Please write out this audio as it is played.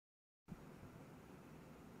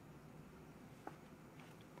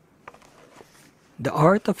The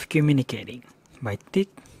Art of Communicating by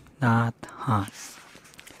Thich Nhat Hanh.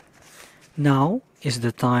 Now is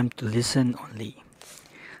the time to listen only.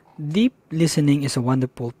 Deep listening is a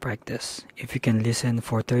wonderful practice. If you can listen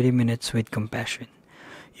for 30 minutes with compassion,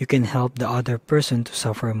 you can help the other person to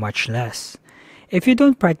suffer much less. If you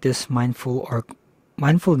don't practice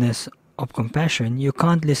mindfulness of compassion, you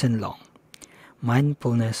can't listen long.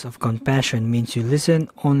 Mindfulness of compassion means you listen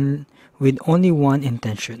with only one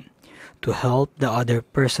intention: to help the other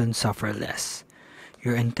person suffer less.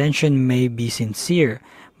 Your intention may be sincere,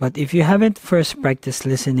 but if you haven't first practiced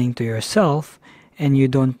listening to yourself and you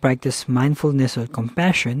don't practice mindfulness of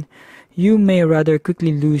compassion, you may rather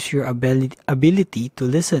quickly lose your ability to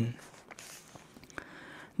listen.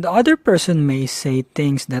 The other person may say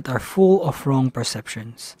things that are full of wrong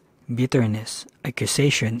perceptions, bitterness,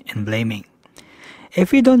 accusation, and blaming.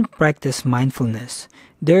 If we don't practice mindfulness,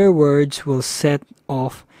 their words will set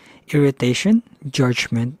off irritation,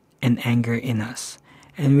 judgment, and anger in us,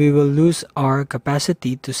 and we will lose our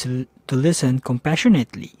capacity to listen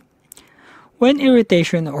compassionately. When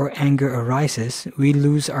irritation or anger arises, we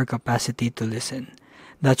lose our capacity to listen.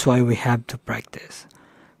 That's why we have to practice,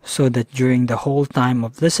 so that during the whole time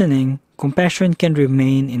of listening, compassion can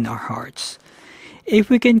remain in our hearts. If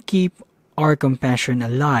we can keep our compassion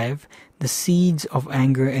alive, the seeds of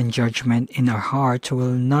anger and judgment in our hearts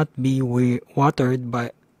will not be watered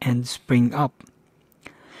and spring up.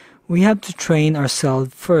 We have to train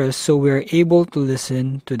ourselves first so we are able to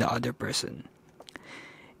listen to the other person.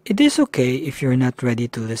 It is okay if you're not ready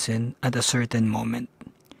to listen at a certain moment.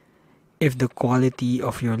 If the quality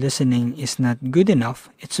of your listening is not good enough,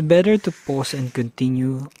 it's better to pause and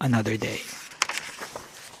continue another day.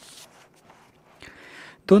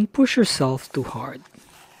 Don't push yourself too hard.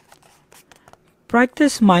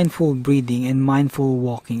 Practice mindful breathing and mindful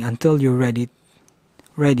walking until you're ready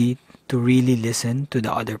to really listen to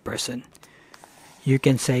the other person. You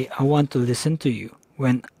can say, "I want to listen to you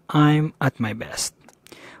when I'm at my best.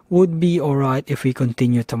 Would be alright if we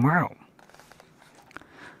continue tomorrow."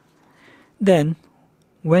 Then,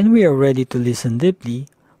 when we are ready to listen deeply,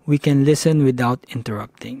 we can listen without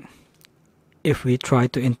interrupting. If we try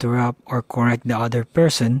to interrupt or correct the other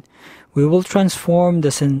person, we will transform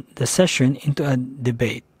the session into a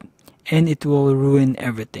debate, and it will ruin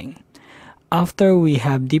everything. After we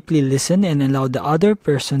have deeply listened and allowed the other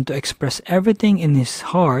person to express everything in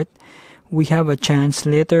his heart, we have a chance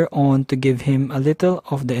later on to give him a little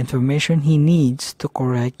of the information he needs to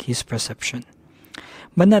correct his perception.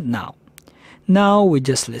 But not now. Now we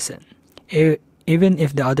just listen, even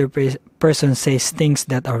if the other person says things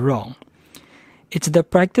that are wrong. It's the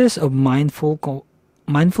practice of mindfulness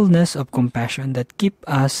of compassion that keep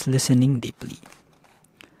us listening deeply.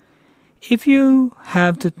 If you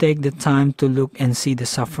have to take the time to look and see the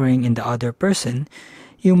suffering in the other person,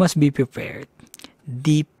 you must be prepared.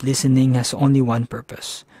 Deep listening has only one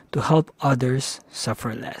purpose: to help others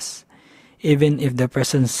suffer less. Even if the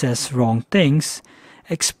person says wrong things,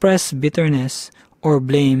 express bitterness, or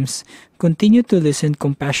blames, continue to listen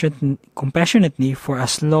compassionately for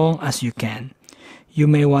as long as you can. You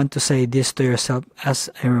may want to say this to yourself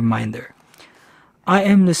as a reminder: I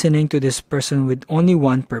am listening to this person with only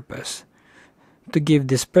one purpose: to give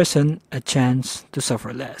this person a chance to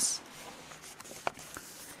suffer less.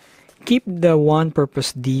 Keep the one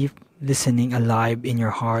purpose deep listening alive in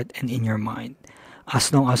your heart and in your mind.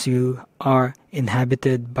 As long as you are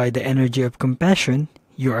inhabited by the energy of compassion,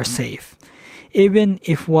 you are safe. Even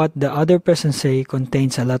if what the other person says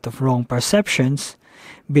contains a lot of wrong perceptions,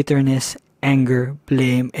 bitterness, anger,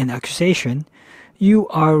 blame, and accusation, you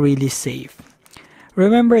are really safe.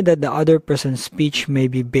 Remember that the other person's speech may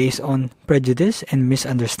be based on prejudice and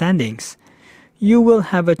misunderstandings. You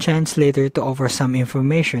will have a chance later to offer some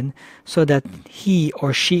information so that he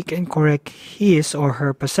or she can correct his or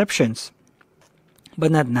her perceptions.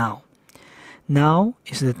 But not now. Now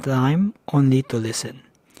is the time only to listen.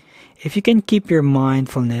 If you can keep your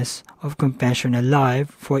mindfulness of compassion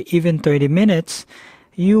alive for even 30 minutes,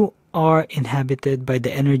 you are inhabited by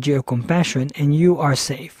the energy of compassion and you are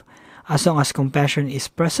safe. As long as compassion is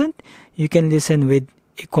present, you can listen with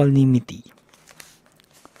equanimity.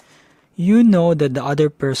 You know that the other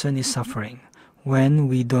person is suffering when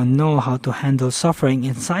we don't know how to handle suffering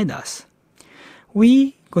inside us.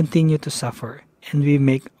 We continue to suffer and we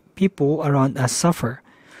make people around us suffer.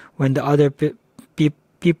 When the other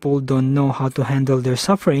people don't know how to handle their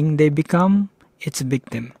suffering, they become its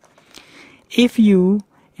victim. If you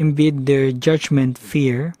embed their judgment,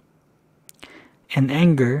 fear, and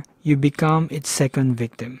anger, you become its second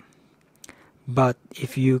victim. But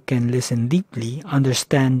if you can listen deeply,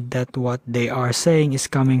 understand that what they are saying is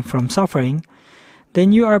coming from suffering,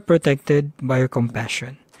 then you are protected by your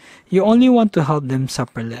compassion. You only want to help them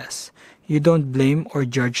suffer less. You don't blame or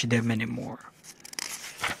judge them anymore.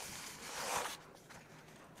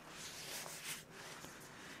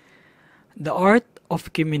 The Art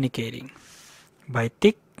of Communicating by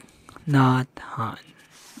Thich Nhat Hanh.